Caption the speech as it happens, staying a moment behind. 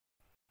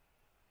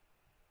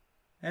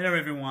Hello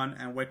everyone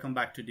and welcome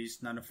back to this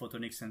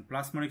Nanophotonics and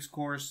Plasmonics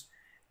course.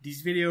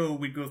 This video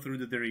will go through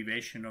the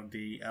derivation of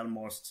the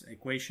Helmholtz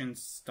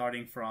equations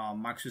starting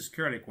from Maxwell's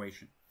curl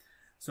equation.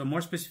 So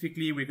more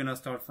specifically, we're going to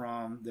start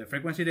from the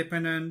frequency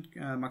dependent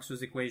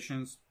Maxwell's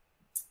equations.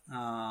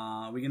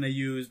 We're going to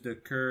use the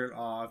curl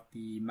of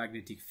the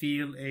magnetic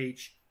field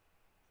H,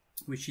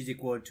 which is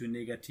equal to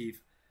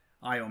negative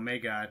I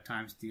omega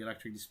times the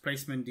electric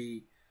displacement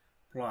D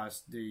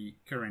plus the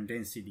current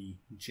density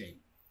J.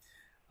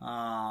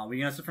 We're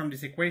going to start from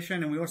this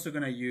equation, and we're also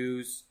going to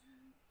use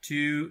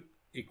two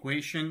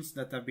equations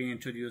that have been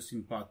introduced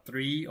in part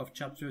 3 of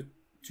chapter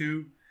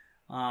 2,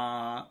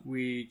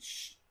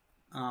 which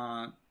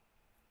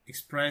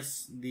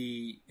express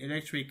the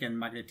electric and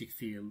magnetic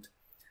field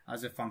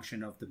as a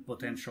function of the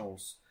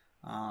potentials,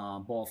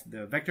 both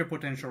the vector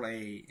potential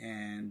A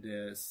and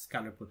the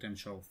scalar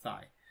potential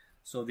phi.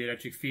 So the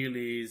electric field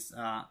is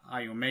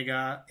I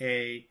omega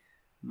A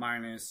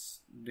minus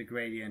the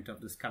gradient of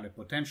the scalar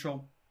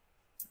potential,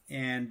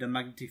 and the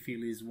magnetic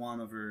field is 1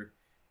 over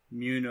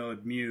mu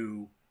naught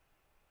mu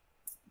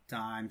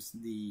times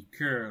the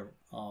curl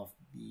of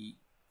the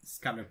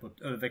scalar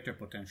vector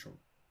potential.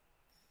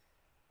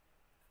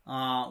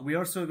 We're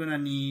also going to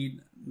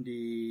need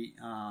the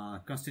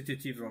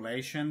constitutive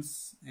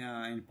relations.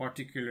 In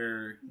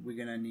particular, we're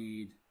going to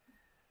need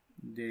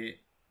the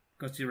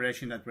constitutive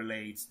relation that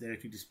relates the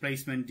electric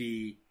displacement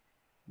D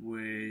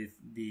with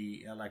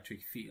the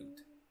electric field.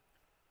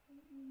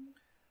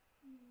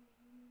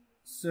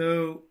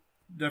 So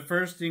the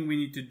first thing we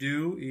need to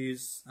do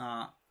is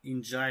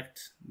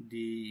inject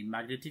the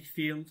magnetic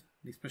field,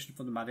 the expression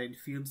for the magnetic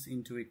fields,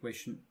 into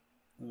equation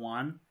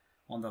 1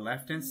 on the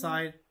left hand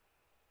side.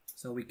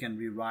 So we can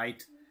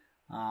rewrite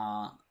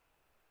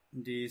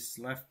this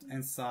left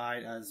hand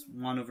side as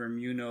 1 over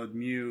mu naught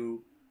mu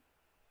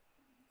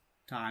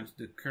times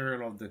the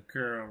curl of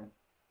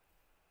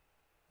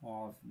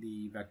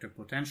the vector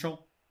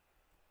potential.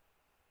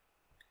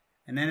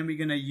 And then we're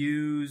going to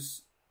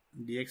use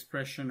the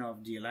expression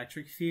of the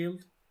electric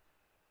field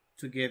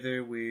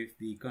together with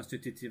the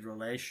constitutive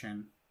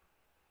relation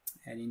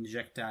and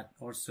inject that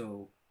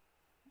also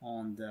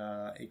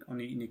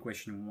in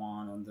equation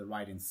 1 on the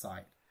right hand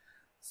side.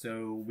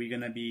 So we're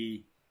going to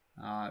be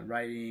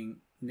writing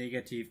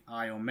negative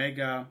I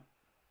omega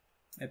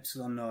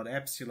epsilon naught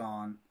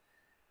epsilon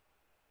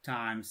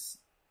times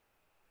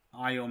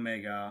I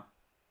omega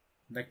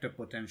vector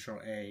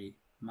potential A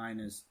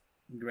minus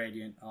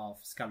gradient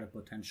of scalar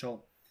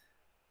potential,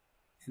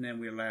 and then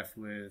we're left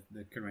with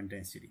the current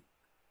density.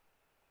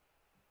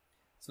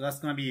 So that's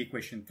going to be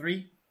equation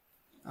 3,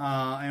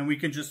 and we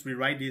can just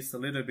rewrite this a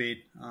little bit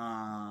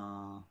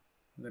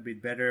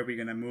better. We're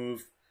going to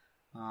move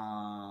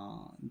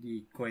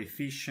the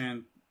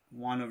coefficient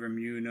 1 over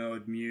mu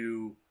naught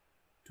mu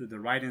to the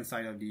right hand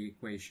side of the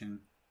equation.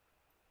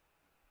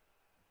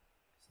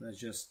 So that's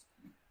just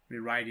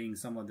rewriting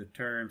some of the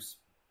terms.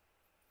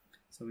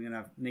 So we're going to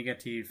have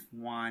negative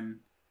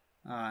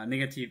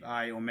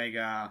I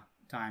omega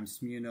times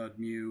mu naught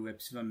mu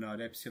epsilon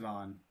naught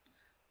epsilon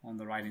on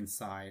the right hand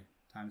side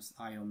times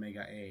I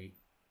omega A,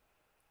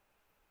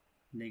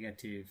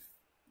 negative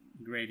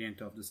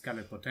gradient of the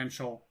scalar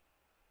potential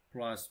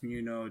plus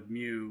mu naught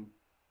mu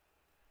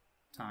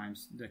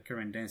times the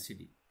current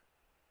density.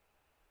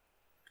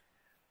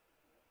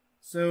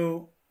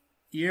 So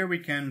here we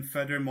can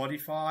further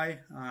modify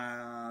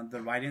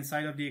the right hand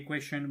side of the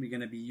equation. We're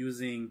going to be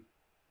using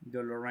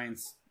the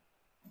Lorentz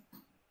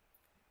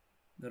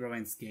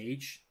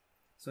gauge.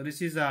 So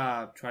this is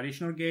a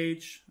traditional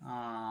gauge,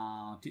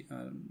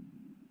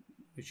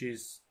 which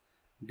is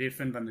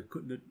different than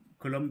the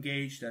Coulomb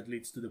gauge that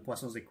leads to the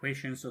Poisson's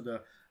equation. So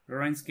the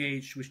Lorentz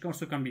gauge, which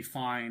also can be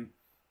found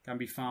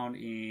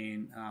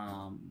in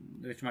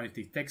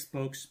electromagnetic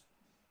textbooks,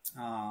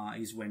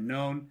 is well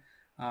known.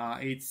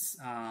 Its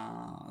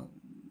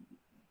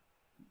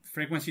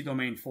frequency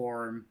domain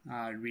form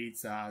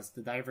reads as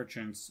the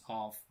divergence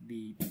of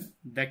the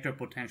vector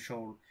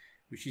potential,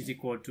 which is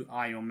equal to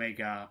I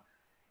omega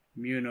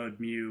mu naught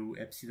mu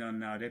epsilon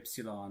naught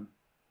epsilon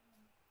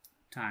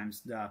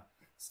times the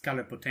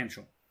scalar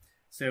potential.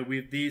 So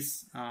with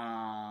this,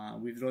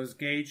 with Lorentz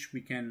gauge,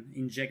 we can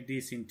inject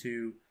this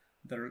into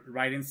the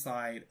right hand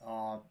side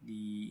of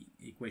the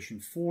equation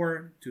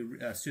 4 to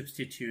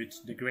substitute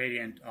the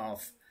gradient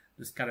of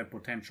the scalar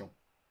potential.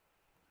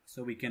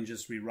 So we can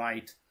just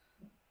rewrite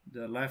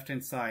the left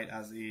hand side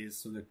as is,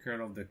 so the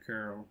curl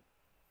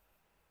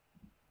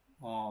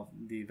of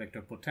the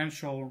vector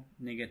potential,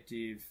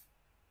 negative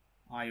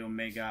I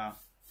omega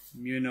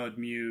mu naught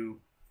mu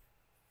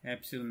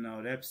epsilon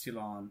naught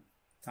epsilon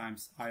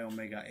times I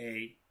omega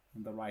A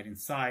on the right hand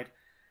side.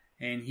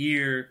 And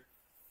here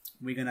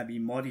we're going to be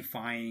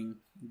modifying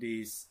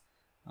this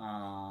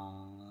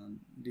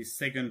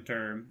second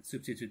term,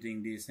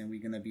 substituting this, and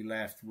we're going to be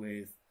left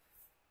with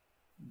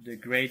the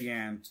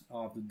gradient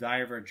of the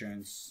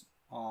divergence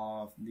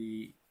of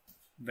the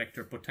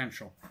vector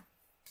potential.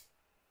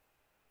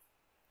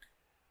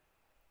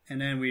 And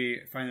then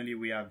finally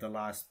we have the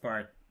last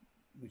part,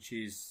 which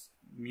is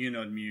mu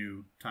naught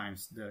mu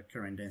times the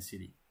current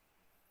density.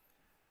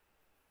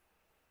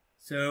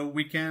 So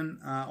we can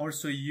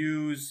also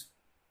use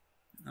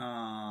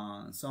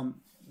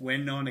some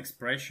well-known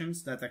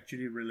expressions that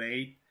actually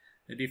relate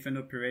the different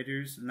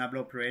operators,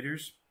 Nabla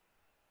operators,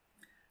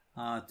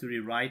 to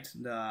rewrite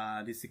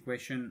this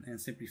equation and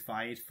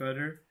simplify it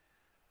further.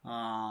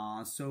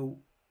 So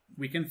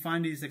we can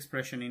find this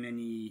expression in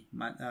any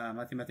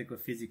mathematical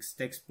physics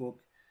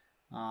textbook.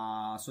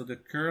 So the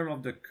curl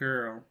of the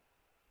curl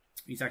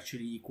is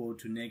actually equal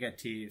to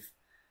negative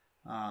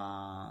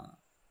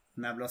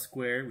Nabla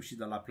square, which is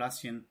the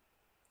Laplacian,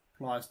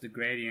 plus the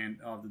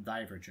gradient of the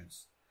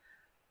divergence.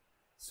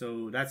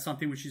 So that's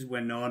something which is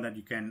well known, that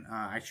you can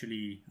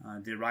actually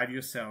derive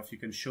yourself. You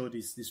can show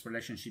this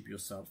relationship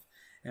yourself.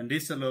 And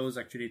this allows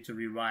actually to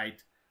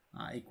rewrite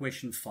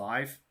equation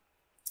 5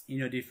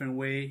 in a different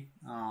way.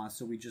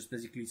 So we just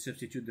basically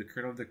substitute the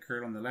curl of the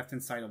curl on the left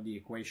hand side of the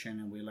equation,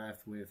 and we're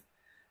left with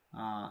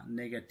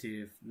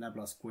negative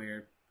Nabla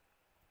square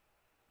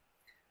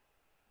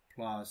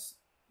plus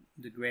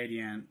the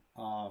gradient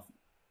of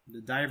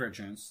the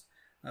divergence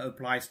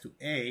applies to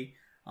A.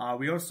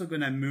 We're also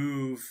going to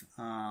move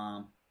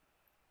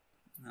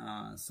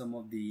some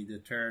of the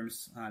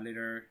terms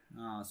later,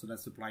 so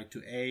that's applied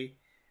to A.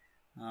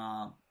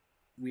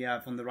 We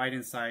have on the right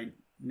hand side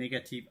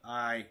negative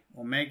I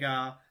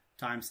omega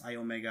times I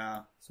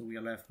omega, so we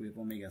are left with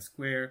omega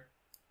square.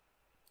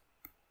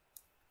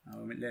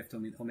 We're left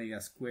with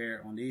omega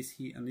square on this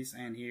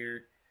end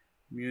here,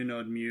 mu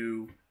naught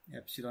mu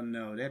epsilon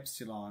naught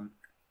epsilon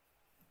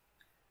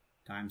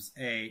times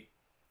A.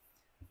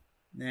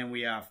 Then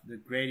we have the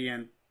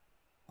gradient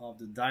of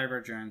the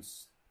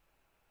divergence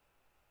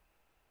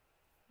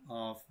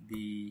of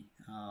the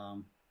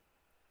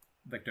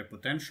vector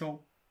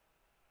potential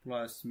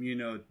plus mu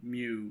naught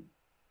mu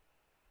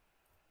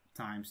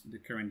times the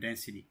current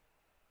density.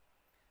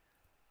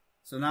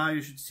 So now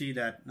you should see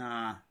that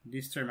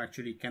this term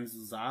actually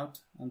cancels out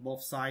on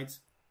both sides.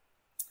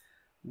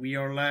 We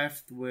are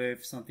left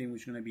with something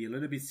which is going to be a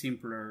little bit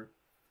simpler.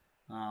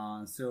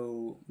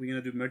 So we're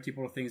going to do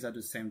multiple things at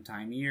the same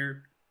time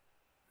here.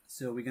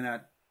 So we're going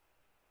to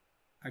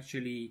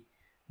actually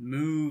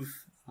move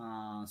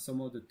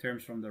some of the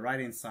terms from the right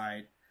hand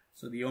side.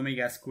 So the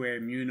omega square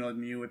mu naught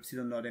mu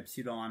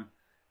epsilon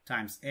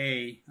times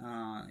A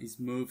is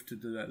moved to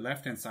the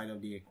left hand side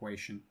of the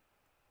equation.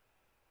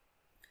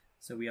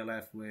 So we are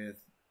left with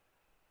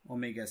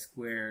omega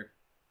square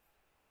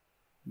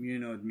mu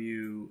naught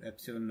mu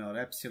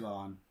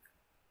epsilon,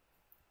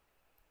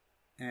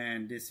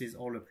 and this is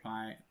all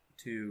applied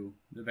to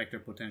the vector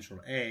potential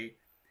A.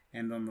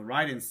 And on the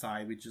right hand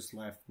side, we just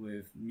left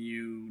with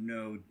mu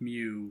naught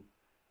mu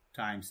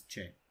times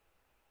J.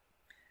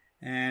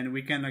 And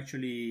we can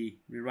actually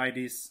rewrite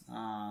this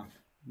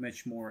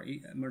much more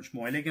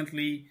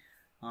elegantly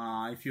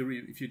if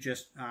you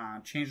just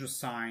change the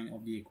sign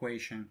of the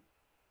equation.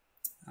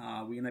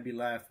 We're gonna be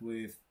left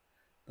with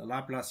the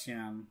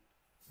Laplacian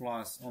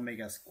plus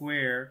omega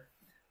square.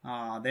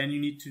 Then you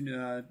need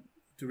to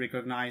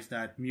recognize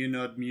that mu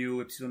naught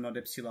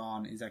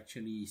epsilon is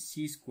actually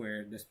c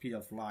squared, the speed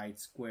of light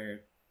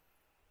squared,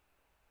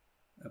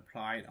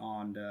 applied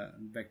on the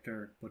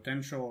vector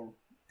potential.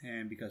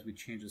 And because we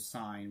change the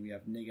sign, we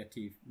have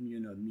negative mu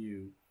naught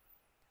mu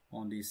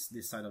on this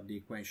side of the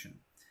equation.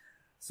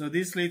 So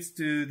this leads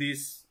to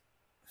this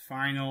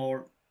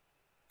final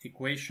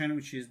equation,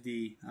 which is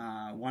the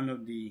one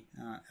of the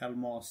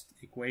Helmholtz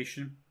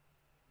equation.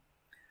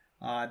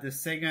 The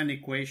second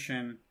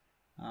equation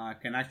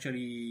can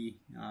actually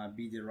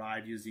be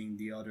derived using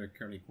the other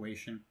curl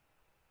equation.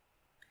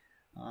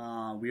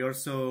 We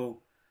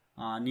also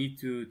need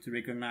to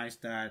recognize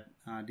that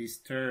this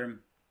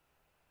term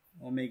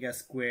omega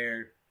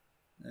square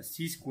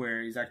c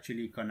square is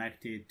actually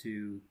connected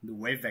to the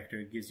wave vector.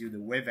 It gives you the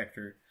wave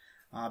vector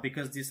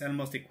because this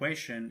Helmholtz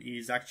equation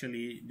is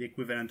actually the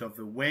equivalent of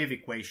the wave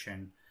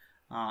equation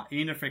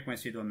in the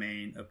frequency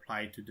domain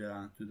applied to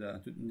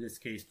in this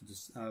case to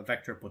the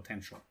vector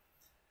potential.